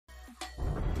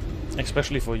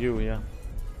Especially for you, yeah.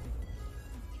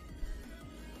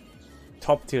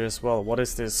 Top tier as well. What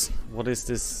is this? What is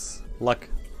this luck?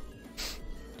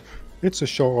 It's a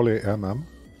Charlie MM.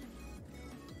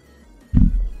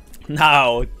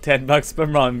 Now, $10 per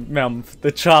month.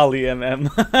 The Charlie MM.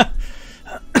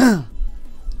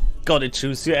 Gotta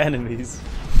choose your enemies.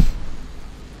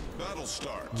 Battle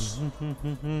starts.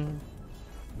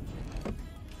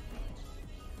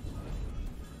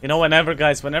 You know, whenever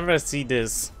I see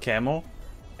this camo,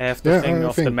 I have to think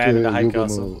of the man in the high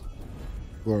castle.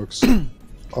 Works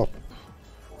up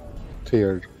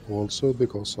tiered also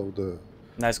because of the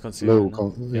nice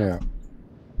concealment. Yeah.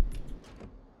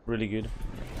 Really good.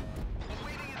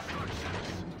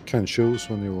 Can choose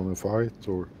when you want to fight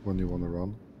or when you want to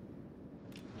run.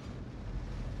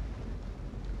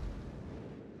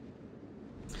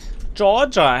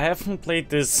 Georgia, I haven't played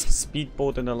this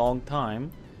speedboat in a long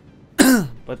time.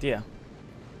 But yeah.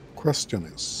 Question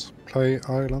is, play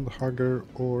Island Hugger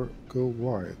or go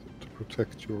wide to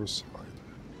protect your side?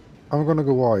 I'm gonna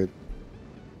go wide.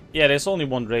 Yeah, there's only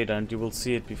one radar and you will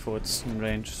see it before it's in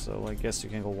range, so I guess you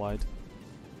can go wide.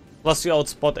 Plus you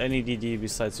outspot any DD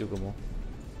besides Yugumo.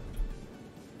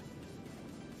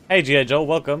 Hey G.I. Joe,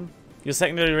 welcome. Your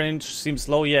secondary range seems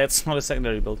low. Yeah, it's not a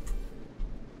secondary build.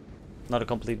 Not a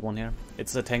complete one here.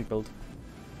 It's a tank build.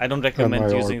 I don't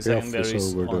recommend using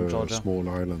secondaries on Georgia. Small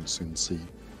islands in sea.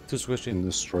 Too squishy. In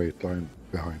the straight line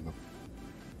behind them.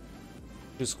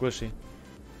 Too squishy.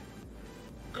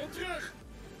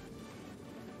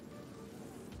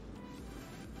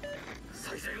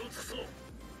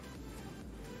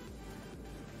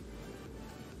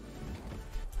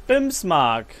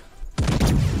 Bimsmark.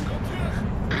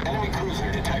 Enemy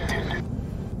cruiser detected.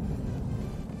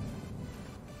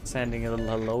 Sending a little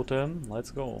hello to him.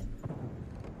 Let's go.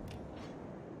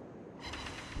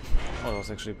 Oh, that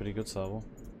was actually pretty good, Sabo.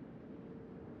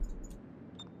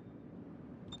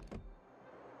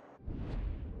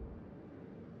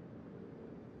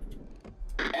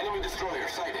 Enemy destroyer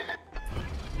sighted.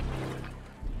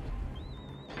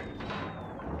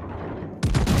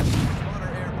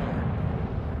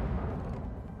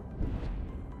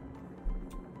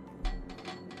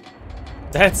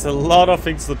 That's a lot of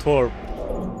things to torp.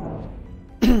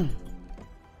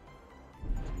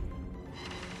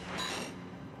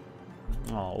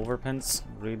 Oh, overpens,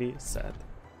 really sad.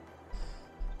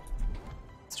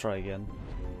 Let's try again.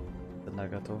 The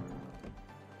Nagato.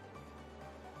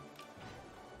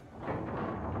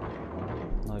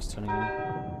 Now he's turning in.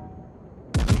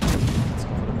 Let's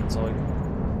go for the Menzoid.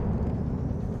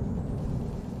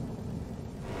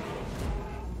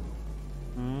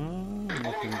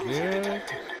 Looking good.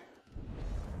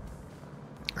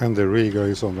 And the Riga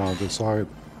is on the other side.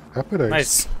 Happy days.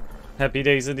 Nice. Happy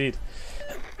days indeed.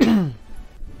 Enemy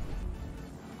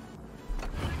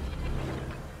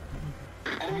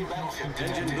battleship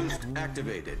engine boost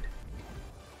activated.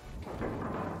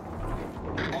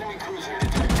 Enemy cruiser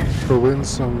detected. For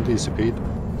wins on DCP.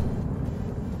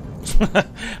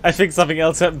 I think something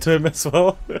else happened to him as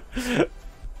well.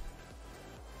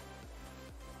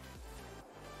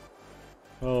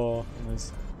 Oh,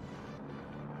 nice.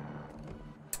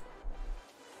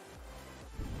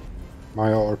 My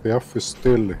RPF is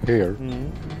still here.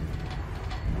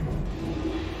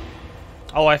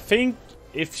 Oh, I think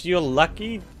if you're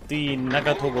lucky, the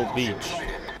Nagato will beach.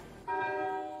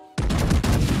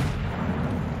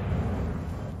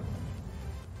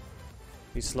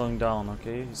 He's slowing down,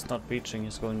 okay? He's not beaching,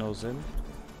 he's going nose in.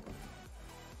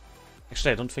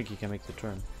 Actually, I don't think he can make the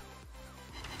turn.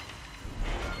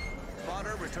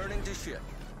 Spotter returning to ship.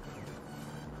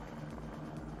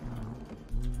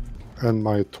 And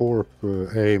my torp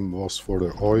aim was for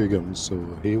the Eugen, so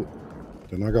the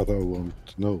Nagato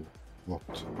won't know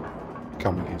what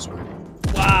coming his way.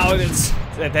 Wow, that's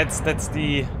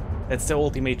the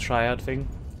ultimate triad thing.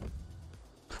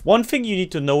 One thing you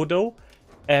need to know though,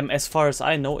 as far as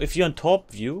I know, if you're on top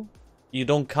view, you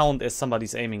don't count as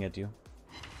somebody's aiming at you.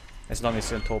 As long as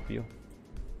you're on top view.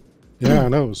 Yeah, I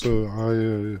know, so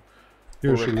I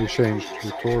usually change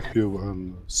to torp view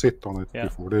and sit on it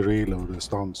before they reload the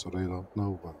stun, so they don't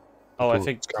know what I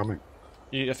think it's coming.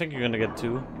 I think you're gonna get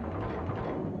two.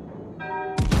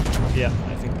 Yeah,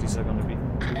 I think these are gonna be.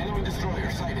 Enemy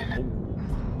destroyer sighted.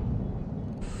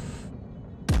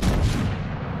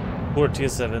 Poor tier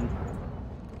 7.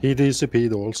 He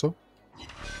DCP'd also.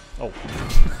 Oh.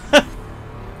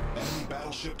 Enemy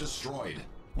battleship destroyed.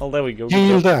 Well, there we go.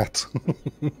 Heal that!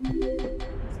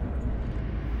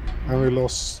 And we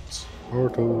lost our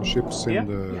 2 ships in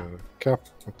the cap,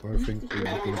 but I think we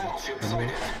are good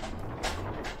anyway.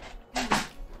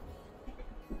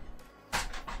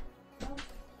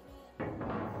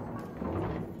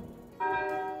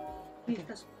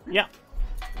 Yeah.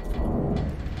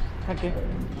 Okay.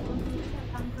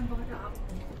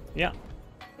 Yeah.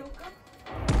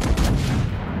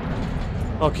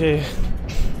 Okay.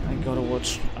 I gotta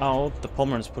watch out. The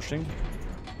Pommern's pushing.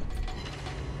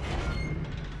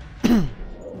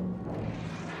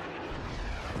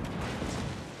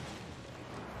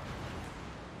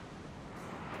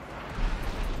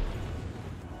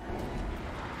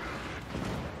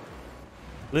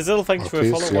 Lizzle, thanks for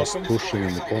your follow. Just Welcome. pushing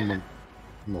in the common,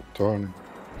 not turning.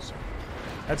 So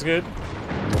That's good.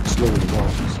 not slowing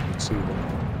down, so let's see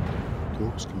what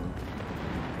talks can do.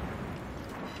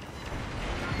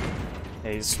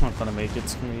 Hey, he's not gonna make it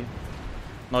to me.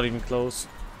 Not even close.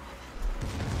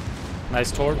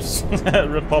 Nice torps.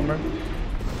 Rip Pommer.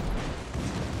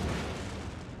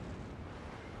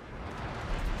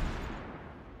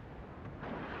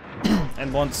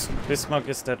 And once Bismarck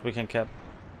is dead, we can cap.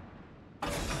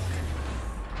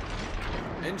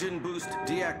 Engine boost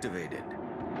deactivated.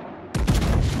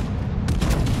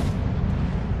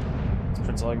 Is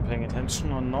Prince Eugen paying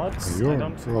attention or not? You're I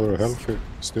don't think rather it's- healthy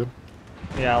still.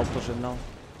 Yeah, I'll push it now.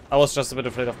 I was just a bit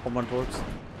afraid of Pommer torps.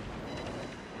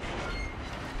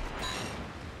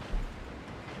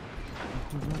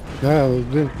 Yeah, I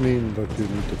didn't mean that you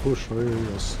need to push. I was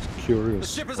just curious.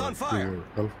 The ship is on about fire. your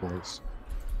health-wise.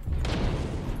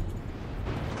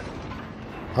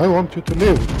 I want you to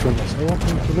live, Jonas. I want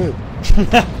you to live.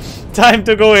 Time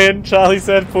to go in, Charlie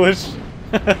said push.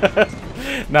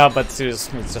 Nah, but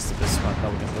seriously, it's just a Bismarck,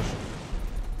 now we can push.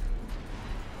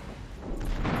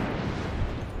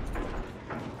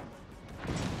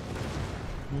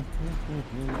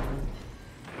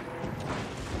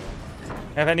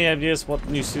 Have any ideas what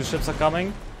new steel ships are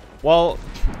coming? Well,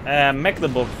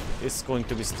 Mecklenburg is going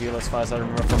to be steel as far as I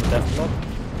remember from the devlog.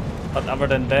 But other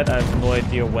than that, I have no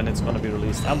idea when it's going to be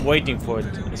released. I'm waiting for it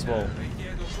as well.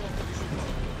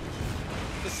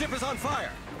 The ship is on fire.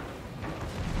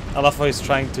 I love how he's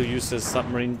trying to use his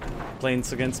submarine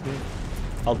planes against me.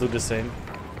 I'll do the same.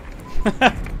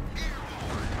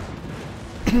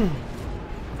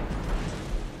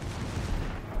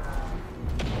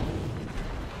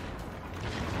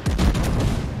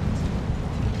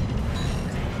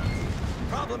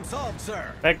 Problem solved,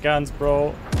 sir. Back guns,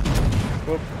 bro.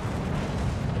 Whoop.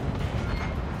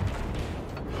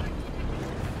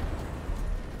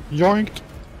 Yoinked.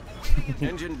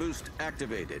 Engine boost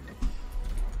activated.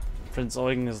 Prince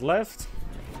Eugen is left.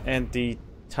 And the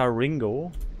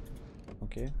Taringo.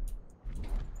 Okay.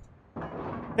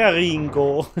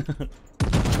 Taringo.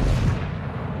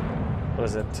 What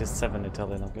is that? T7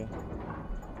 Italian, okay.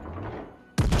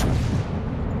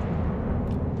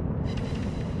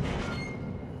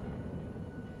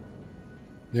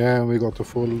 Yeah, we got a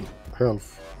full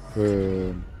health.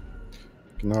 Gnais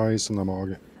in the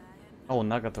mage. Oh,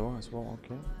 Nagato as well,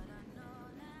 okay.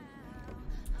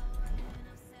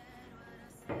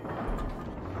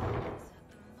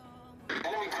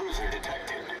 Enemy cruiser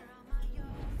detected.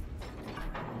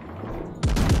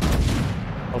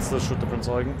 I'll still shoot the Prince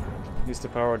Eugen. He's the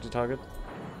priority target.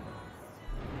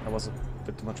 That was a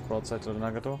bit too much broadside to the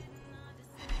Nagato.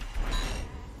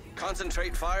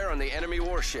 Concentrate fire on the enemy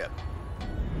warship.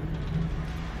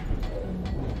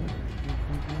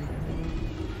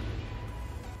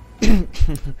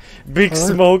 Big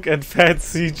Smoke and Fat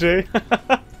CJ.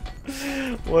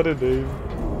 What a name.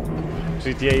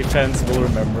 GTA fans will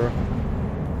remember.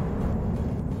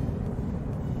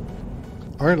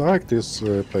 I like this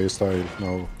playstyle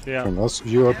now. Yeah. Unless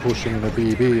you are pushing the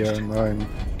BB and I'm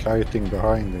kiting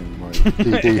behind in my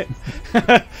DD.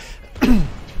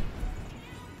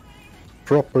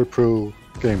 Proper pro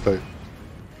gameplay.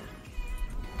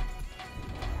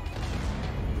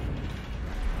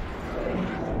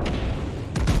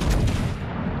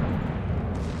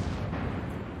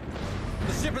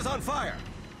 The ship is on fire.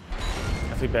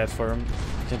 I feel bad for him.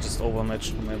 You can just overmatch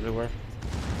him everywhere.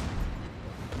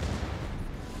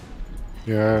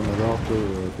 Yeah,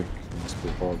 Nagato, I think must be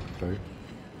hard to play.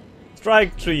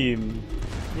 Strike Dream!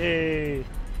 Yay!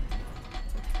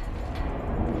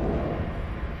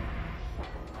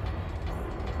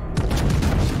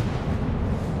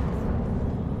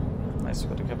 Nice, we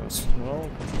got the cameras. Well,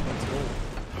 let's go.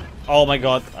 Oh my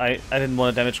god, I didn't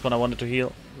want to damage con, I wanted to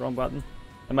heal. Wrong button.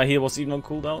 And my heal was even on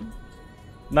cooldown.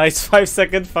 Nice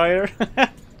 5-second fire.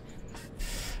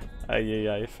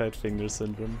 Ay, fat finger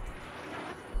syndrome.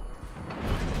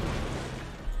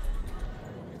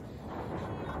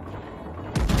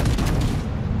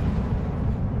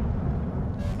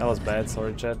 That was bad,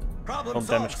 sorry chat. Problem Don't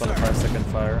damage solved, con a sir. 5-second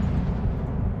fire.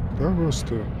 There was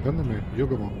the enemy,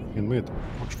 Yugamon, in mid.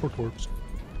 Watch for torps.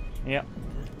 Yeah.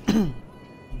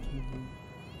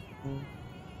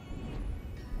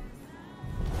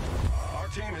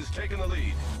 team has taken the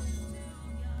lead.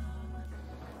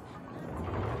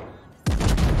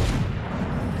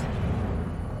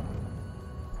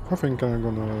 I think I'm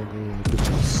gonna go to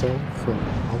the south and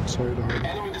outside out.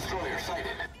 Enemy destroyer sighted.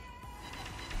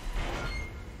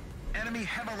 Enemy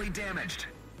heavily damaged.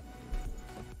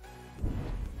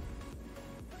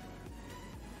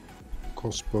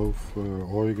 Cause both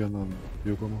Eugen and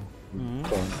Yugomo will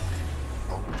climb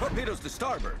out. Torpedoes to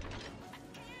starboard.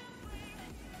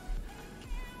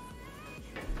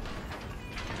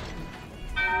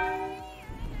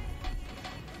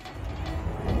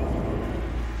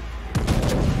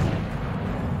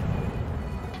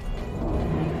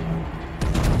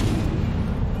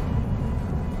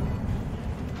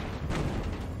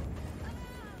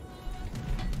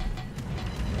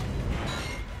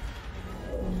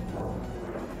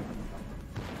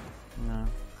 No.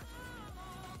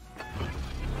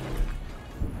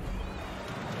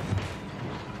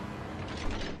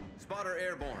 Spotter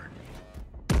airborne.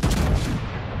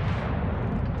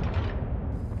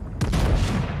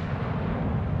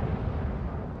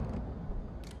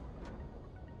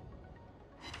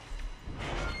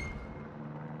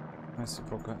 Nice,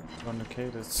 you got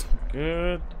 100k, that's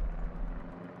good.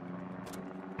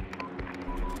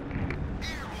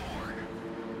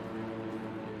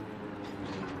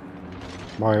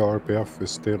 My RPF is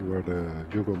still where the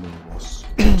Yugomo was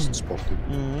just spotted.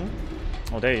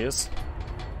 Oh, there he is.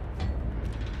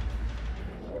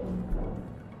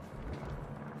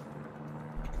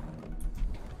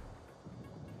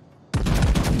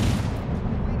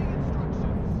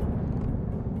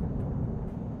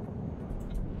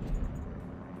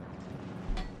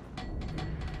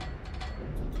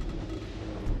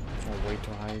 Oh, way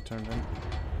too high he turned in.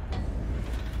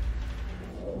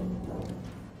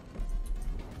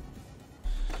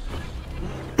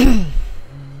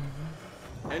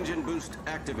 Engine boost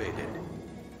activated.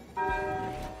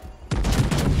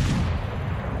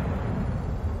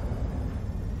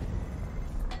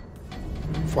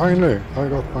 Finally, I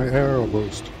got my aero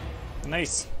boost.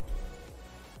 Nice.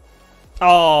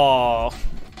 Oh.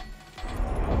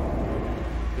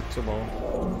 Bit too low.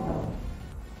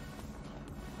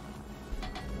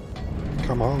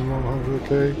 Come on,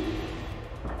 100k.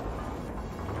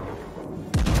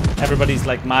 Everybody's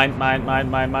like mine.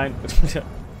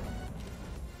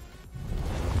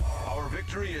 Our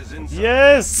victory is in sight.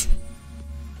 Yes.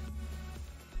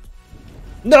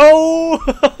 No.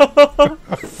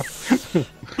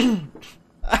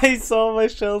 I saw my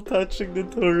shell touching the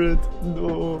turret.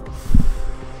 No.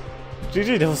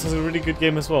 GG, that was a really good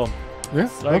game as well. Yeah,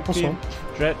 that was Team fun.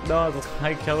 Dreadnought,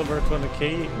 high caliber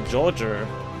 200k, Georgia.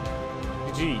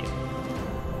 GG.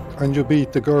 And you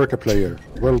beat the Gurkha player.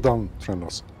 Well done,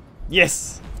 Trenlos.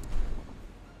 Yes!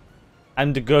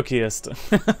 I'm the gurkiest.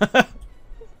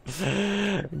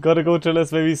 Gotta go,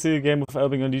 Trillis. Maybe see a game of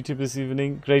Elbing on YouTube this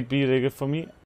evening. Great beat for me.